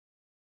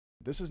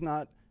This is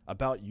not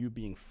about you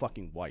being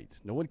fucking white.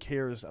 No one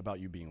cares about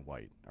you being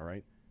white, all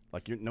right?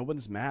 Like, no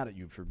one's mad at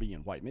you for being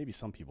white. Maybe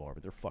some people are,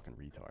 but they're fucking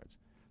retards.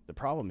 The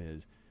problem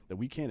is that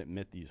we can't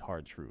admit these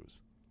hard truths.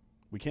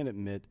 We can't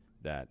admit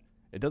that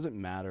it doesn't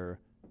matter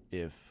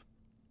if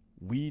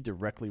we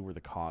directly were the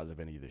cause of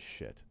any of this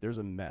shit. There's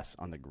a mess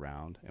on the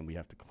ground, and we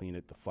have to clean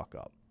it the fuck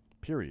up,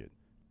 period.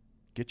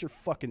 Get your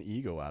fucking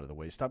ego out of the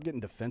way. Stop getting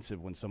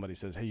defensive when somebody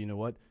says, hey, you know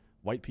what?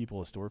 White people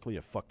historically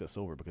have fucked us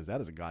over, because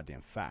that is a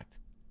goddamn fact.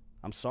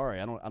 I'm sorry.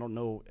 I don't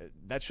know.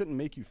 That shouldn't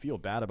make you feel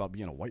bad about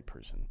being a white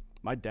person.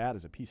 My dad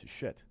is a piece of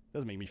shit. It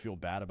doesn't make me feel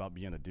bad about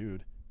being a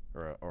dude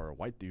or a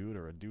white dude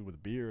or a dude with a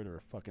beard or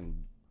a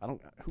fucking,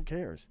 who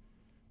cares?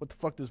 What the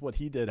fuck does what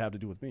he did have to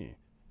do with me?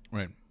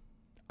 Right.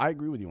 I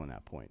agree with you on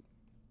that point.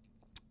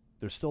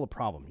 There's still a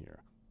problem here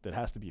that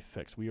has to be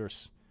fixed. We are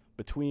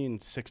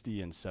between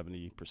 60 and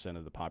 70%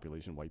 of the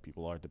population white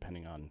people are,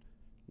 depending on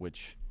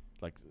which,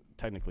 like,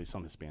 technically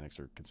some Hispanics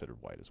are considered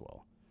white as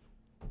well.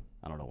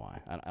 I don't know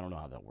why. I don't know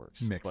how that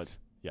works. Mixed. But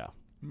yeah.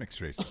 Mixed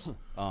races.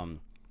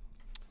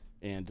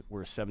 And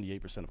we're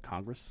 78% of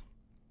Congress.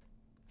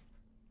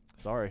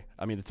 Sorry.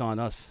 I mean, it's on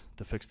us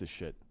to fix this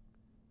shit.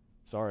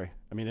 Sorry.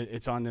 I mean,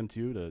 it's on them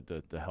too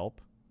to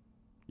help,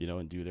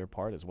 and do their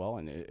part as well.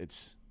 And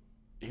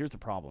here's the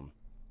problem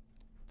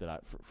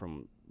that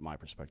from my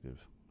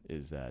perspective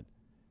is that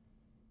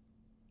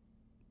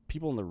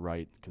people on the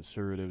right,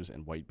 conservatives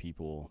and white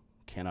people,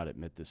 cannot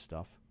admit this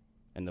stuff.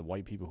 And the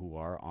white people who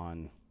are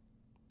on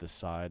the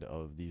side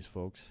of these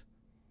folks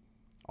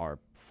are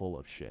full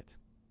of shit.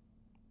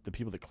 The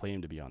people that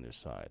claim to be on their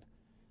side,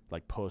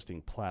 like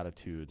posting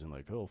platitudes and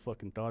like, oh,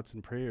 fucking thoughts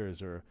and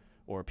prayers,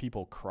 or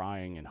people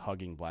crying and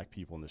hugging black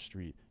people in the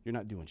street. You're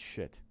not doing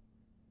shit,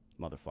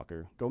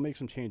 motherfucker. Go make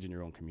some change in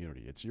your own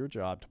community. It's your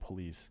job to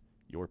police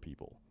your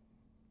people,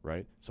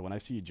 right? So when I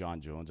see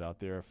John Jones out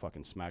there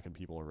fucking smacking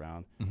people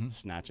around,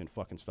 snatching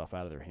fucking stuff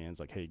out of their hands,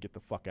 like, hey, get the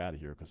fuck out of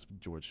here because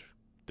George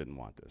didn't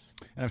want this.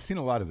 And I've seen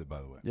a lot of it,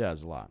 by the way. Yeah,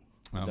 there's a lot.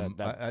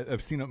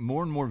 I've seen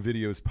more and more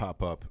videos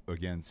pop up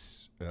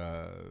against,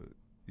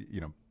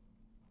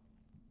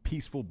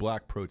 peaceful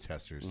black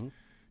protesters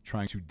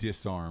trying to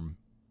disarm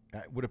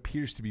what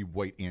appears to be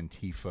white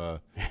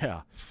Antifa.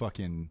 Yeah.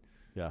 Fucking.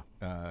 Yeah.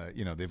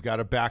 They've got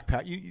a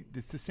backpack.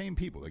 It's the same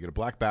people. They get a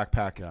black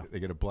backpack. Yeah. They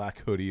get a black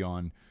hoodie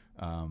on,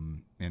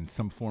 and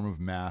some form of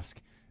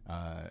mask,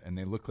 and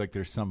they look like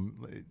they're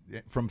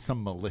from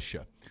some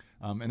militia.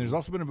 And there's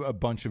also been a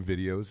bunch of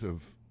videos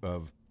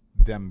of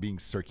them being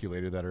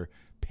circulated that are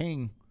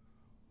paying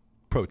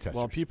protesters.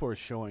 Well, people are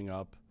showing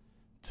up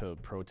to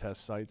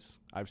protest sites.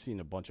 I've seen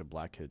a bunch of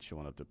black kids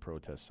showing up to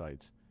protest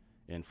sites,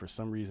 and for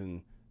some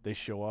reason they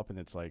show up and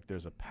it's like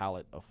there's a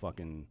pallet of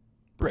fucking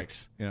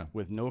bricks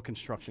with no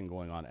construction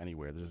going on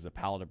anywhere. There's a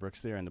pallet of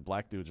bricks there, and the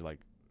black dudes are like,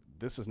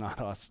 this is not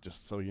us,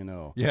 just so you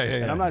know.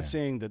 And I'm not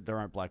saying that there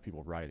aren't black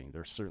people rioting.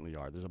 There certainly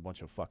are. There's a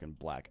bunch of fucking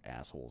black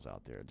assholes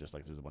out there, just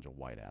like there's a bunch of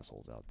white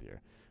assholes out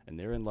there. And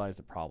therein lies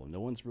the problem. No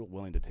one's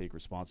willing to take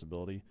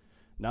responsibility,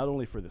 not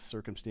only for the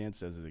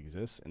circumstance as it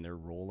exists and their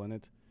role in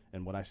it.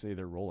 And when I say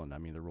their role in it, I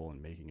mean their role in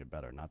making it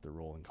better, not their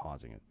role in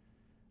causing it.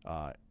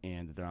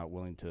 And they're not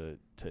willing to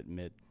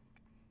admit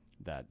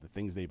that the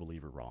things they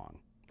believe are wrong.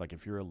 Like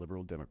if you're a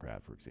liberal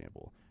Democrat, for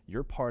example,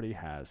 your party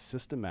has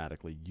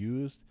systematically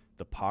used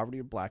the poverty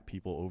of black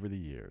people over the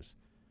years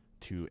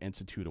to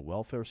institute a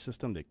welfare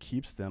system that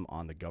keeps them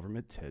on the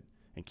government tit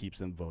and keeps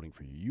them voting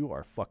for you. You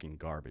are fucking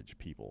garbage,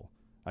 people.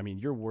 I mean,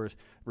 you're worse.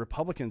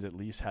 Republicans at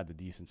least had the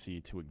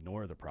decency to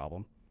ignore the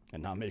problem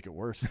and not make it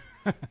worse.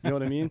 You know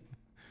what I mean?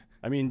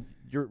 I mean,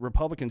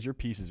 Republicans, you're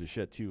pieces of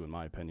shit too, in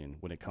my opinion,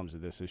 when it comes to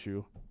this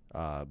issue.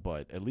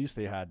 But at least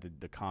they had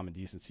the common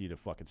decency to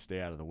fucking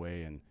stay out of the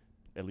way and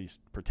at least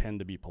pretend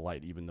to be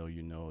polite, even though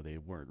you know they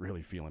weren't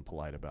really feeling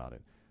polite about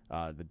it.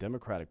 The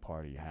Democratic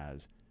Party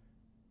has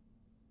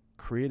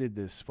created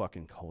this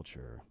fucking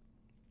culture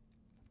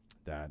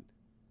that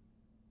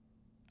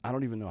I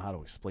don't even know how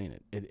to explain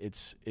it.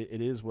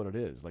 It is what it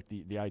is. Like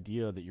the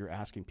idea that you're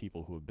asking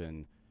people who have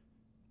been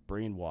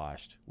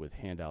brainwashed with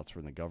handouts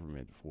from the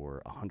government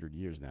for 100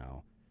 years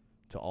now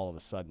to all of a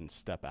sudden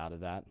step out of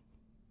that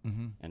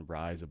and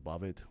rise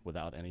above it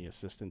without any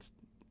assistance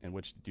in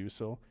which to do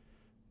so.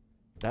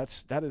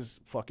 That is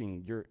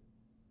fucking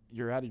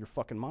you're out of your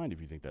fucking mind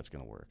if you think that's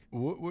going to work.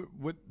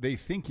 What they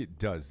think it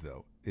does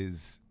though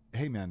is,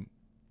 hey man,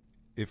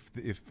 if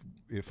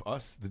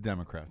us the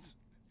Democrats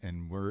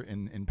and we're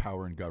in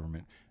power in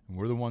government and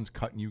we're the ones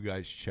cutting you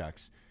guys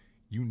checks,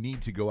 you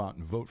need to go out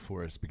and vote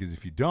for us, because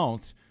if you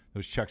don't,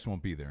 those checks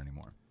won't be there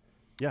anymore.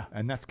 Yeah.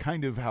 And that's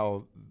kind of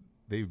how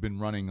they've been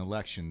running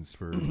elections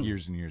for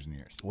years and years and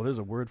years. Well, there's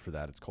a word for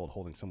that. It's called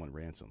holding someone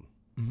ransom.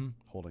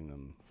 Holding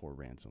them for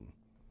ransom.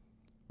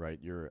 Right?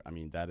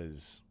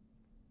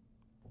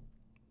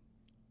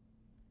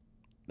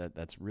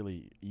 That's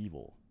really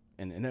evil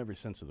in every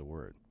sense of the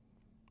word.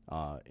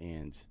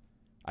 And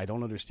I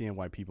don't understand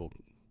why people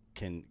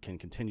can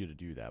continue to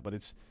do that.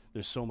 But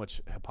there's so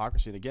much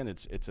hypocrisy. And again,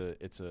 it's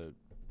a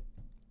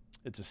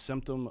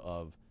symptom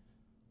of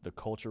the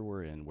culture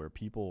we're in, where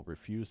people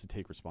refuse to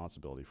take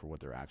responsibility for what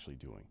they're actually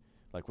doing.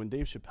 Like when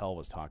Dave Chappelle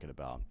was talking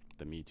about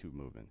the Me Too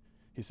movement,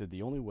 he said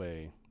the only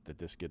way that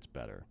this gets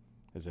better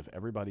is if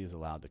everybody is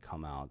allowed to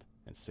come out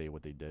and say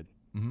what they did,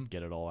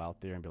 get it all out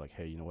there and be like,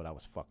 hey, you know what, I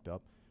was fucked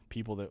up.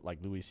 People that, like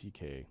Louis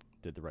C.K.,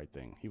 did the right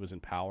thing. He was in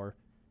power,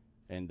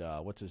 and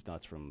what's his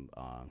nuts from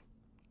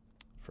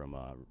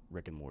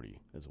Rick and Morty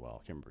as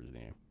well. I can't remember his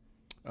name.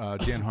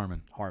 Dan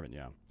Harmon. Harmon,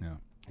 yeah. Yeah.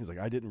 He's like,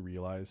 I didn't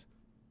realize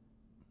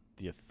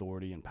the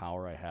authority and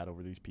power I had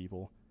over these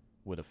people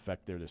would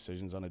affect their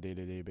decisions on a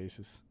day-to-day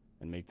basis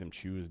and make them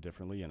choose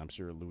differently. And I'm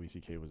sure Louis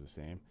C.K. was the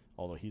same.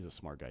 Although he's a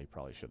smart guy, he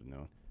probably should have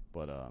known.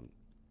 But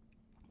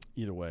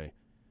either way,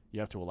 you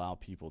have to allow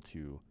people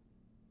to.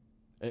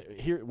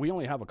 Here, we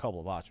only have a couple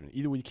of options.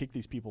 Either we kick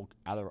these people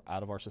out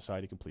of our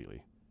society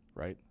completely,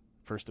 right?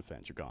 First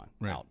offense, you're gone,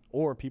 out.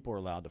 Or people are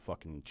allowed to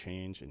fucking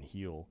change and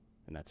heal,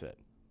 and that's it,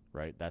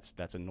 right?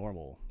 That's a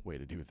normal way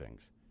to do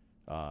things.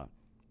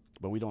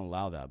 But we don't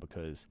allow that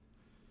because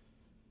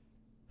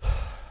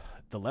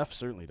the left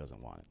certainly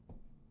doesn't want it.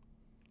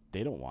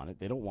 They don't want it.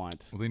 They don't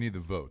want. Well, they need the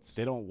votes.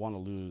 They don't want to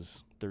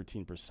lose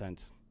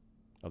 13%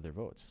 of their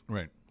votes.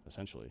 Right.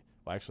 Essentially.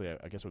 Well, actually,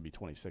 I guess it would be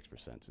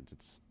 26% since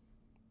it's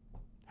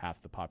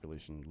half the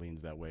population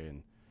leans that way,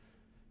 and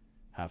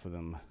half of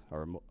them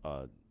are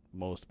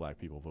most black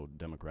people vote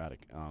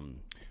Democratic.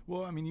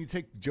 Well, I mean, you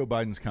take Joe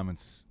Biden's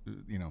comments,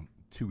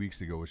 2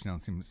 weeks ago, which now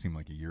seem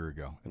like a year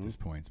ago at this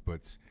point,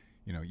 but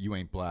you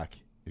ain't black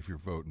if you're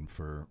voting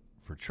for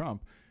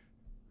Trump.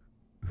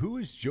 Who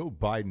is Joe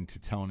Biden to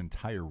tell an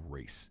entire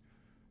race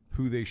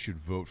who they should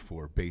vote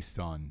for based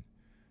on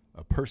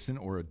a person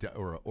or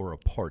a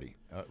party?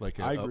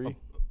 I agree.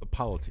 A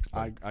politics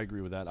party. I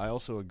agree with that. I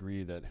also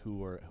agree that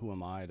who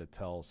am I to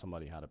tell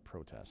somebody how to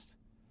protest,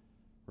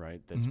 right?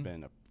 That's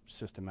been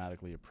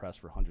systematically oppressed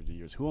for hundreds of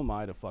years. Who am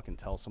I to fucking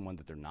tell someone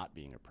that they're not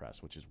being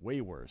oppressed, which is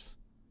way worse,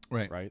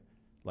 right?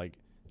 Like,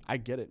 I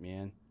get it,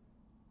 man.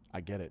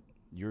 I get it.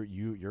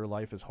 Your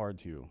life is hard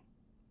too.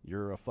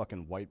 You're a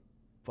fucking white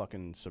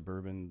fucking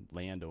suburban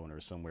landowner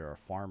somewhere, a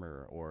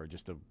farmer, or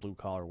just a blue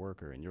collar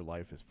worker, and your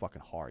life is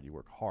fucking hard. You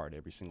work hard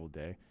every single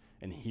day,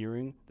 and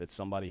hearing that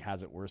somebody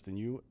has it worse than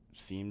you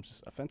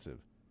seems offensive.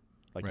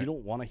 Like, you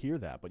don't want to hear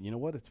that, but you know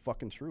what? It's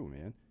fucking true,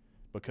 man,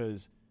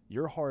 because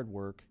your hard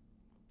work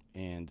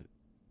and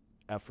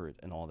effort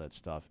and all that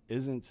stuff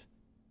isn't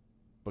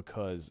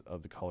because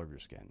of the color of your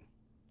skin.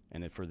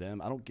 And for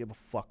them, I don't give a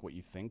fuck what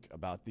you think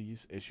about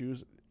these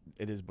issues.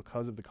 It is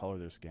because of the color of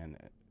their skin,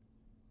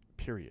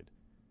 period.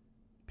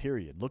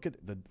 Look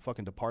at the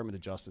fucking Department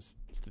of Justice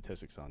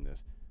statistics on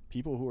this.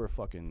 People who are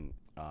fucking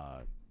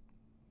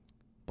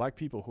black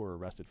people who are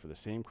arrested for the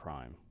same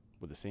crime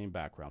with the same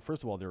background.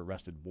 First of all, they're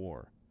arrested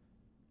more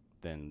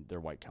than their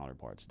white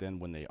counterparts. Then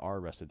when they are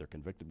arrested, they're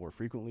convicted more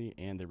frequently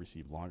and they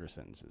receive longer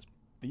sentences.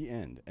 The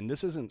end. And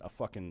this isn't a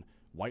fucking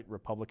white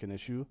Republican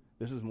issue.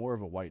 This is more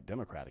of a white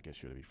Democratic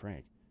issue, to be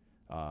frank.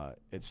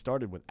 It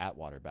started with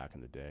Atwater back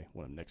in the day,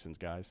 one of Nixon's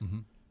guys.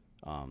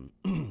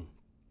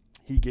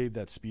 He gave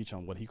that speech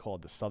on what he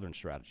called the Southern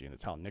strategy, and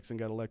it's how Nixon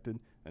got elected,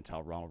 and it's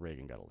how Ronald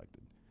Reagan got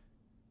elected.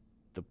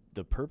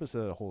 The purpose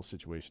of the whole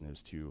situation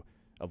is to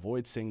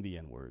avoid saying the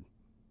N-word,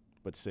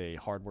 but say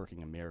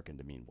hardworking American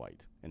to mean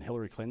white. And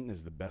Hillary Clinton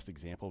is the best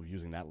example of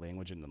using that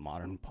language in the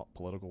modern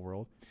political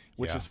world,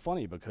 which is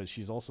funny because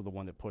she's also the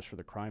one that pushed for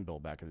the crime bill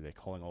back in the day,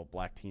 calling all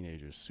black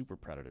teenagers super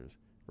predators,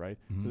 right?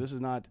 So this is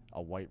not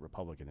a white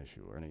Republican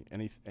issue or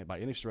any by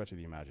any stretch of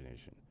the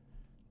imagination.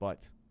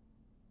 But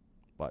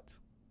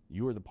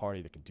you are the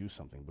party that can do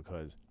something,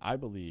 because I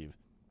believe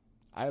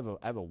I have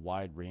a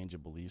wide range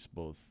of beliefs,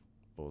 both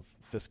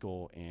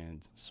fiscal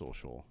and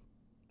social,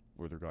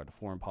 with regard to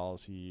foreign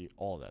policy,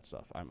 all of that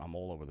stuff. I'm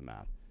all over the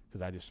map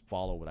because I just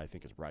follow what I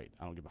think is right.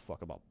 I don't give a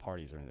fuck about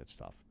parties or any of that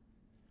stuff.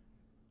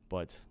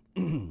 But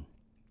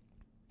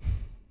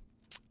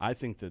I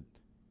think that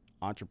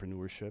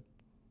entrepreneurship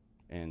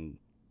and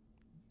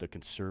the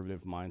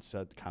conservative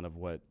mindset, kind of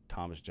what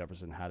Thomas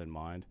Jefferson had in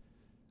mind,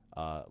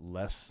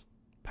 less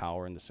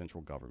power in the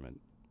central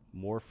government,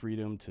 more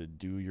freedom to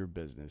do your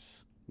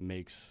business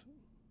makes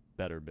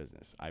better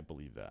business. I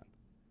believe that.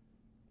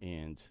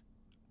 And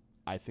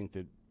I think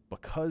that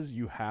because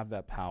you have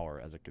that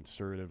power as a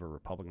conservative or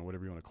Republican,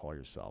 whatever you want to call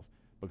yourself,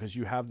 because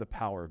you have the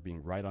power of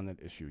being right on that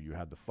issue, you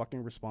have the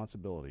fucking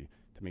responsibility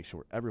to make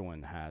sure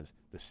everyone has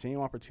the same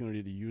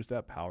opportunity to use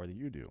that power that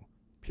you do,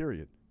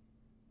 period.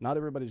 Not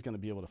everybody's going to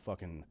be able to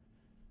fucking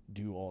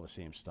do all the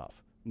same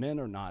stuff. Men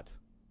are not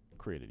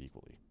created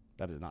equally.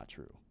 That is not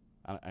true.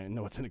 I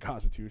know it's in the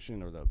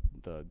Constitution or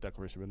the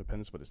Declaration of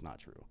Independence, but it's not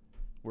true.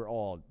 We're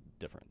all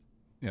different,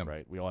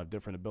 right? We all have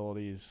different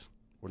abilities.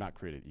 We're not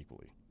created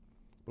equally.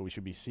 But we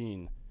should be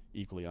seen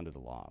equally under the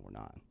law, and we're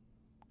not.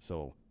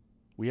 So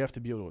we have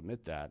to be able to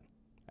admit that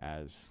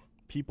as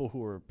people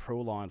who are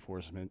pro-law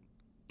enforcement,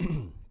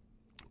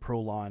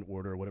 pro-law and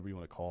order, whatever you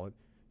want to call it.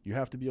 You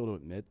have to be able to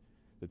admit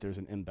that there's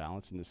an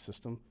imbalance in this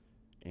system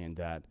and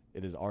that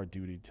it is our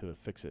duty to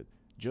fix it.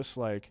 Just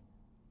like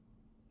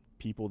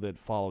people that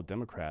follow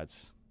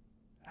Democrats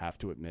have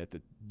to admit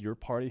that your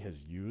party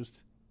has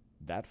used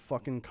that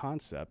fucking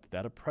concept,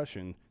 that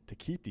oppression, to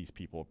keep these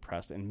people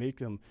oppressed and make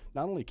them,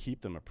 not only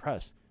keep them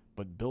oppressed,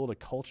 but build a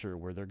culture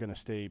where they're going to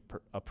stay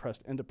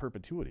oppressed into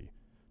perpetuity,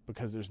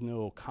 because there's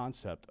no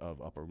concept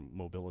of upper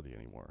mobility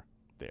anymore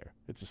there.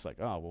 It's just like,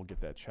 oh, we'll get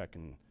that check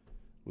and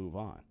move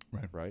on,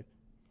 right?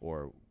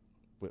 Or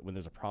when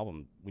there's a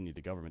problem, we need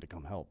the government to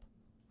come help,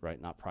 right?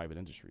 Not private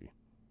industry.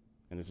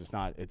 And it's just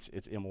not, it's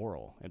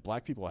immoral. And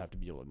black people have to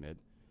be able to admit,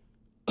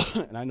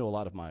 and I know a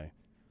lot of my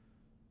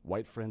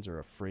white friends are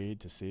afraid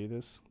to say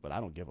this, but I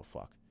don't give a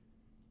fuck.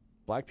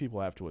 Black people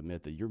have to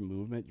admit that your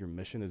movement, your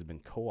mission has been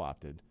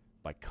co-opted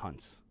by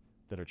cunts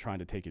that are trying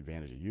to take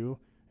advantage of you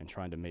and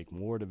trying to make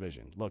more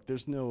division. Look,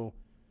 there's no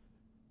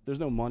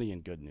money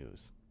in good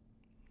news.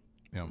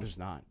 Yeah. There's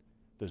not.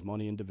 There's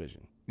money in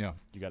division. Yeah.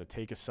 You got to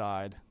take a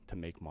side to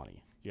make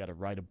money. You got to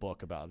write a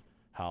book about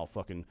how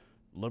fucking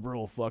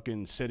liberal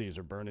fucking cities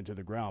are burned into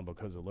the ground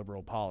because of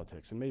liberal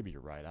politics. And maybe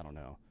you're right. I don't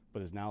know.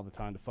 But is now the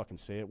time to fucking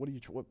say it? What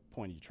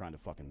point are you trying to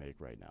fucking make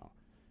right now?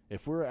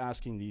 If we're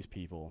asking these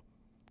people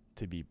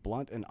to be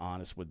blunt and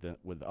honest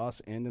with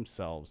us and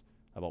themselves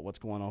about what's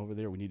going on over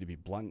there, we need to be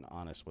blunt and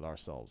honest with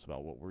ourselves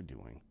about what we're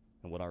doing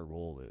and what our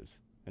role is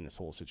in this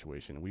whole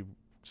situation. And we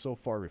so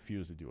far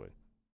refuse to do it.